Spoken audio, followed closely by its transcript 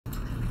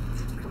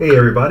Hey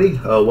everybody,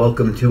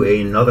 welcome to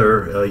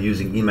another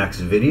using Emacs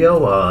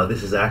video.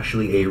 This is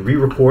actually a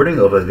re-recording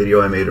of a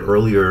video I made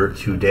earlier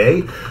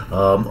today.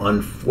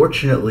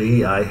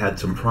 Unfortunately, I had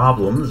some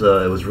problems.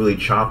 It was really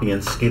choppy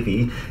and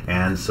skippy,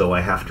 and so I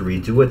have to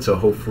redo it. So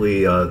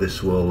hopefully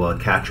this will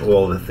catch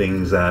all the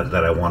things that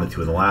I wanted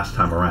to in the last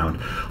time around.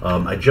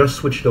 I just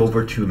switched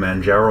over to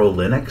Manjaro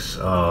Linux.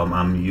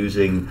 I'm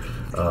using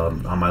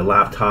on my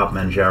laptop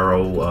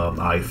Manjaro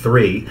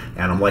i3,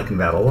 and I'm liking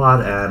that a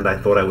lot, and I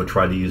thought I would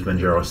try to use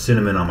Manjaro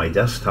Cinnamon on my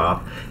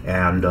desktop.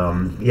 And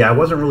yeah, I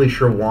wasn't really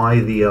sure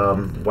why the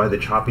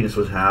choppiness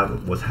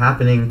was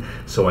happening,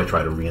 so I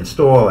tried to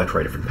reinstall. I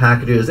tried different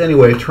packages.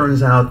 Anyway, it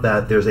turns out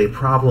that there's a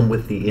problem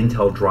with the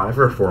Intel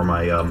driver for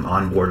my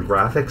onboard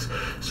graphics,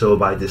 so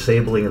by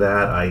disabling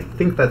that, I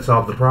think that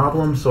solved the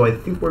problem, so I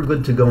think we're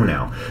good to go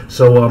now.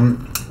 So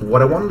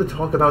what I wanted to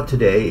talk about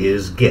today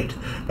is Git,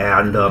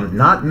 and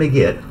not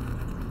Migit.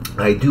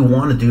 I do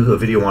want to do a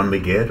video on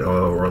Migit,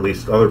 or at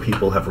least other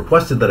people have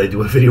requested that I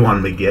do a video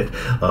on Migit,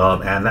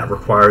 and that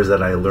requires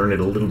that I learn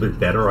it a little bit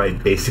better. I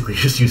basically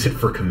just use it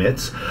for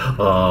commits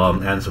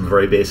and some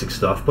very basic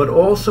stuff, but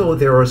also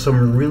there are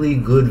some really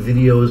good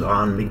videos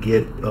on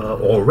Migit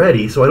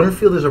already, so I don't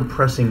feel there's a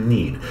pressing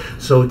need.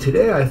 So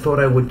today I thought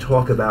I would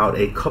talk about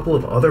a couple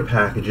of other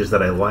packages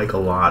that I like a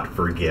lot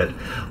for Git.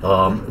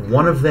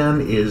 One of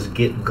them is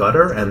Git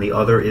Gutter, and the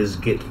other is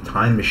Git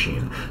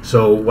Timemachine.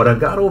 So what I've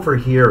got over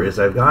here is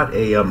I've got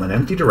an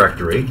empty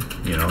directory,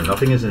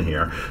 nothing is in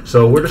here.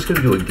 So we're just going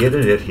to do a git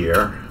init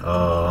here,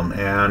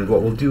 and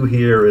what we'll do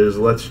here is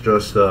let's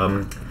just,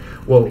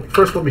 well,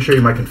 first let me show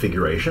you my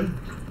configuration.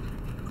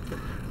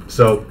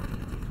 So,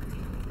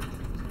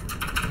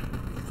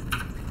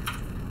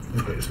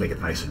 okay, just make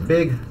it nice and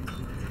big.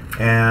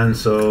 And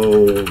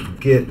so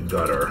Git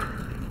Gutter.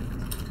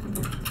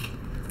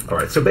 All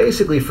right, so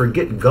basically for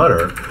Git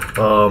Gutter,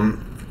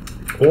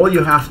 all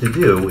you have to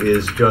do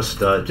is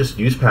just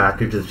use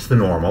package. It's the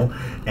normal,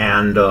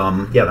 and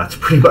yeah, that's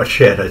pretty much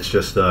it. It's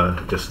just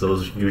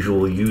those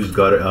usual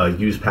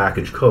use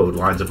package code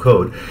lines of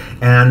code.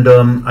 And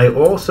I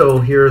also,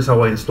 here's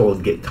how I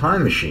installed Git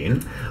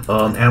Timemachine.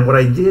 And what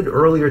I did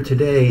earlier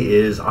today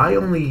is I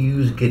only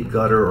use Git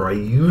Gutter, or I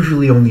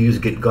usually only use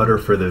Git Gutter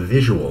for the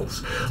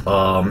visuals.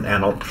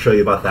 And I'll show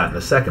you about that in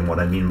a second, what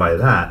I mean by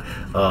that.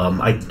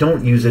 I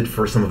don't use it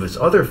for some of its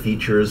other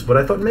features, but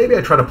I thought maybe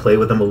I'd try to play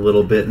with them a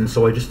little bit, and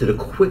so I just did a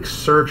quick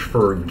search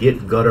for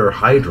Git Gutter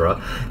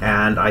Hydra,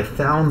 and I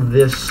found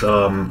this.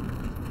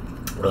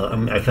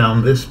 I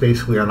found this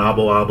basically on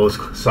Abo's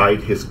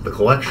site, the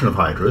collection of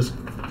Hydras.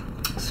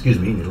 Excuse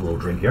me, need a little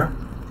drink here.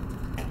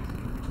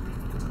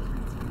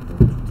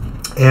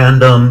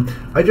 And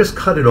I just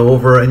cut it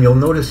over, and you'll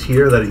notice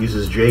here that it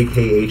uses J,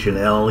 K, H, and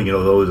L,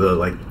 those are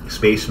like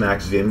Space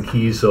Max Vim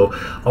keys. So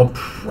I'll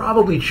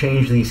probably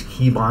change these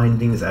key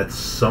bindings at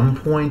some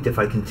point if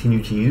I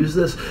continue to use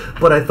this,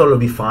 but I thought it would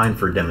be fine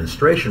for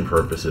demonstration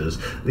purposes.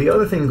 The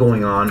other thing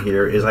going on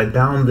here is I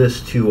bound this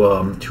to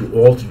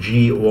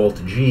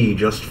Alt-G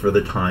just for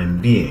the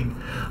time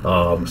being.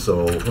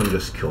 So let me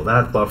just kill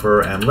that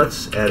buffer, and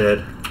let's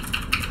edit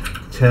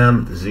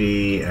temp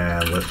Z,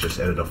 and let's just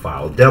edit a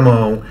file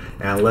demo,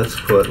 and let's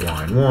put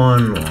line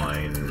 1,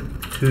 line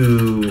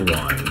 2,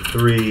 line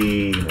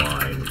 3,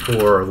 line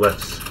 4.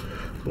 Let's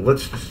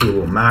just do a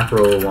little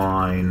macro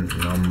line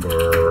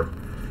number,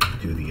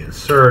 do the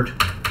insert.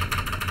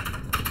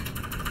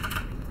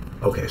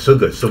 Okay, so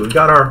good. So we've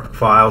got our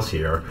files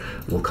here.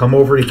 We'll come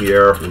over to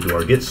here, we'll do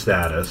our git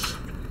status,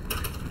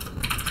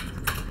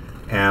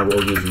 and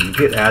we'll use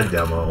git add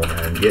demo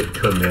and git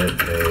commit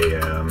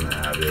am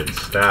added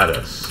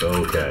status.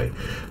 Okay,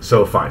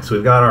 so fine. So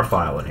we've got our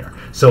file in here.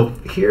 So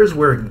here's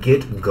where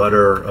Git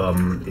Gutter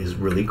is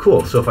really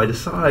cool. So if I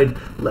decide,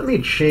 let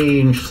me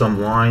change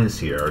some lines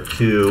here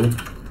to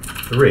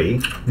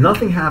 3,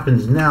 nothing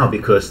happens now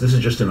because this is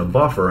just in a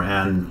buffer,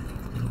 and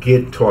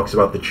Git talks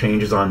about the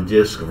changes on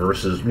disk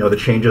versus, the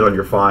changes on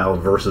your file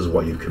versus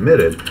what you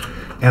committed.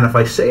 And if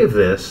I save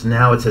this,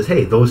 now it says,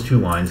 hey, those 2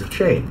 lines have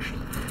changed.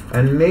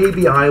 And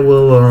maybe I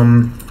will,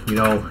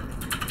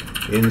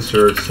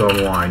 insert some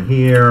line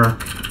here,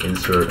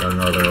 insert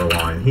another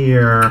line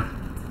here.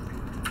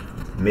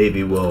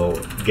 Maybe we'll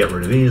get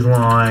rid of these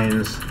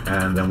lines,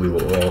 and then we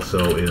will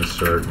also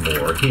insert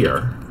more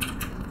here.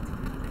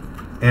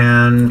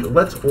 And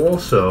let's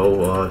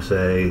also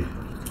say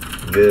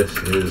this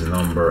is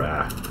number,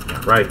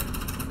 right,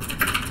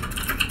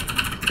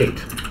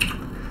 8.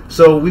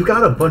 So we've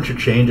got a bunch of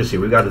changes here.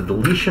 We've got a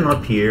deletion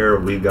up here,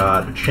 we've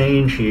got a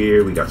change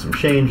here, we got some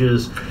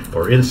changes,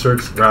 or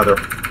inserts rather,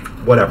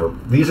 whatever.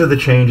 These are the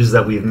changes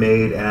that we've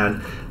made,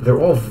 and they're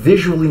all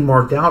visually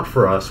marked out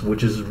for us,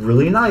 which is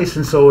really nice.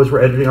 And so as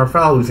we're editing our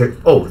file, we say,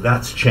 oh,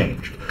 that's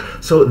changed.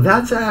 So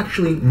that's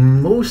actually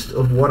most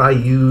of what I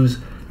use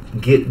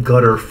Git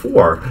Gutter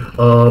for,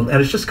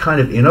 and it's just kind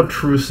of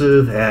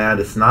inobtrusive, and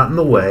it's not in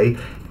the way,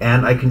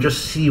 and I can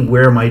just see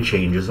where my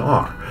changes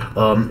are.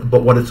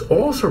 But what it's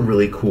also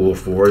really cool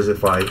for is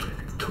if I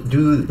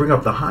bring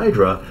up the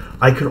Hydra,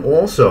 I can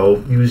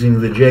also, using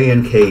the J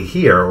and K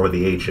here, or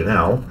the H and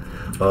L,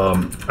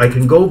 I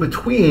can go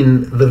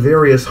between the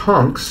various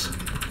hunks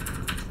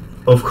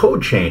of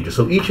code changes.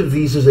 So each of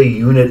these is a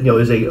unit,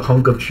 is a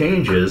hunk of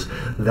changes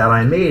that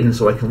I made, and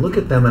so I can look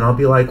at them and I'll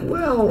be like,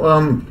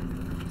 well,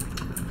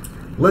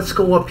 let's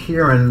go up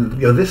here, and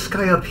this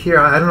guy up here,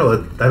 I don't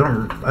know,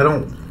 I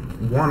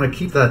don't want to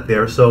keep that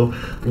there, so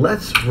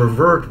let's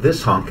revert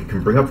this hunk. It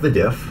can bring up the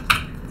diff,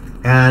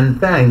 and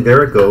bang,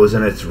 there it goes,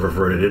 and it's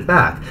reverted it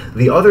back.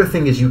 The other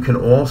thing is you can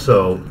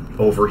also,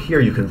 over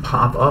here, you can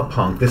pop up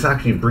hunk. This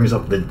actually brings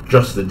up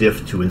just the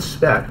diff to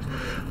inspect.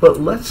 But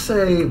let's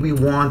say we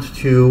want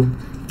to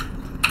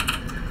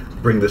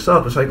bring this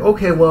up. It's like,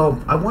 okay,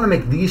 well, I want to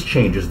make these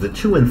changes, the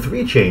 2 and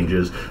 3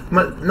 changes,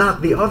 but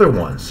not the other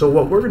ones. So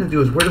what we're going to do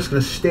is we're just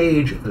going to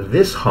stage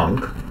this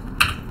hunk,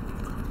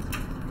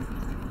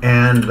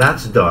 and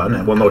that's done.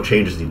 And well, no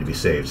changes need to be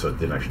saved, so it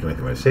didn't actually do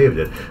anything when I saved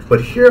it.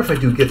 But here, if I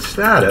do git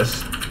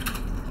status,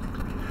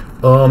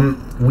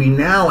 we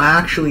now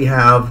actually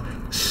have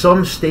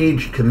some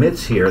staged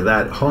commits here,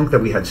 that hunk that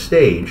we had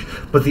staged,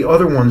 but the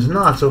other one's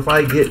not. So if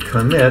I git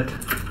commit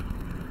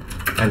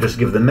and just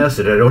give the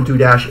message, I don't do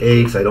 -a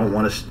because I don't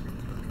want to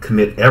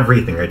commit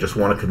everything. I just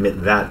want to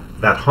commit that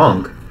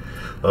hunk.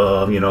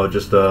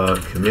 Just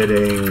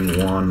committing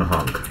one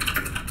hunk.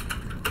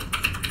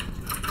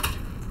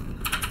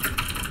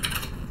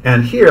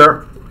 And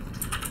here,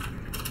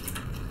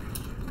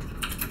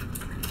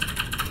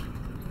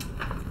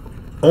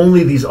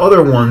 only these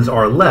other ones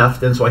are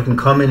left, and so I can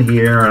come in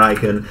here and I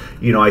can,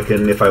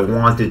 if I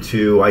wanted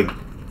to,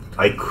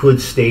 I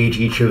could stage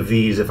each of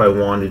these if I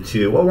wanted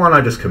to. Well, why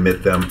not just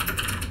commit them?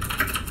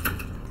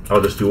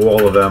 I'll just do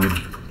all of them,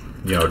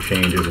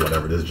 changes,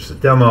 whatever. This is just a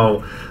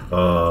demo.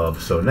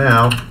 So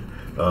now,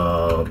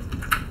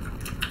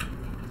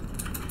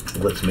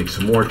 let's make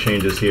some more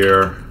changes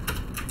here.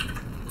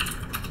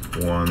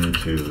 1,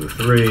 2,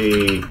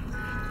 3.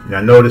 Now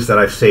notice that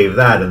I've saved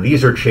that, and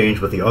these are changed,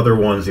 but the other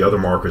ones, the other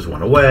markers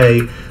went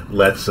away.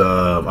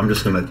 I'm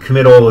just going to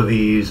commit all of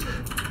these,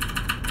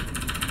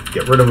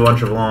 get rid of a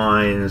bunch of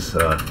lines,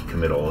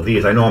 commit all of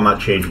these. I know I'm not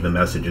changing the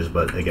messages,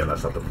 but again,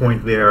 that's not the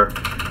point there.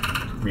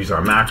 Use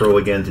our macro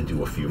again to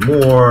do a few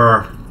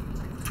more,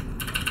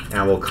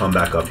 and we'll come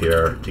back up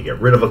here to get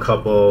rid of a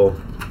couple.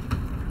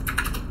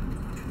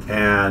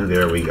 And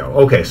there we go.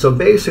 Okay, so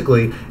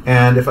basically,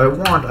 and if I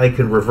want, I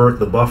can revert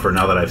the buffer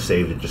now that I've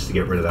saved it, just to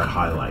get rid of that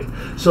highlight.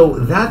 So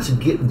that's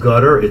Git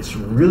Gutter. It's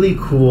really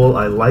cool.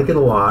 I like it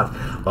a lot.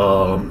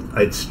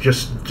 It's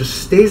just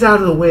stays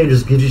out of the way and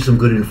just gives you some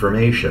good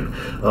information.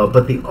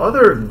 But the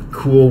other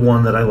cool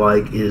one that I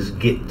like is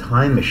Git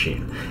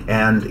Timemachine.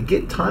 And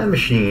Git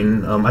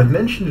Timemachine, I've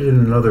mentioned it in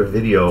another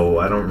video.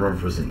 I don't remember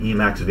if it was an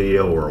Emacs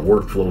video or a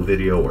workflow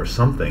video or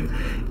something.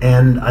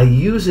 And I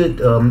use it,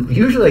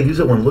 usually I use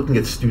it when looking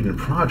at student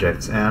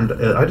projects, and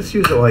I just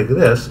use it like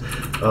this,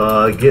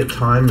 Git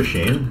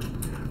Timemachine.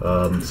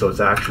 So it's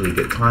actually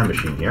Git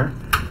Timemachine here.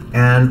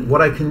 And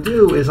what I can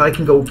do is I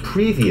can go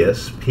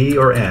previous, P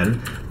or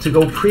N, to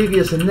go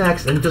previous and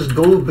next, and just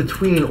go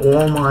between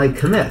all my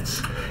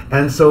commits.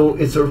 And so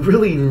it's a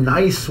really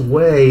nice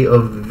way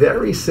of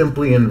very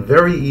simply and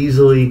very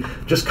easily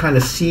just kind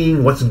of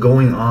seeing what's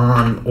going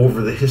on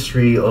over the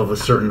history of a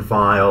certain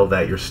file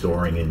that you're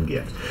storing in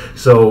Git.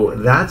 So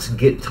that's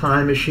Git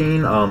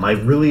Timemachine. I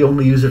really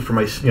only use it for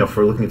my,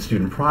 for looking at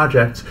student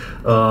projects,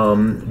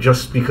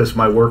 just because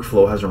my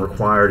workflow hasn't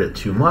required it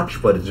too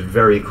much, but it's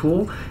very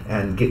cool.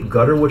 And Git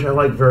Gutter, which I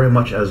like very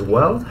much as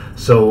well.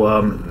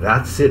 So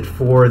that's it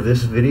for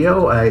this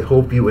video. I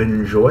hope you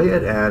enjoy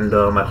it, and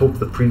I hope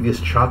the previous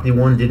choppy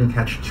one didn't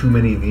catch too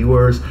many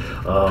viewers,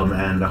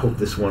 and I hope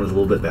this one is a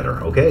little bit better.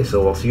 Okay,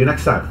 so I'll see you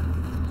next time.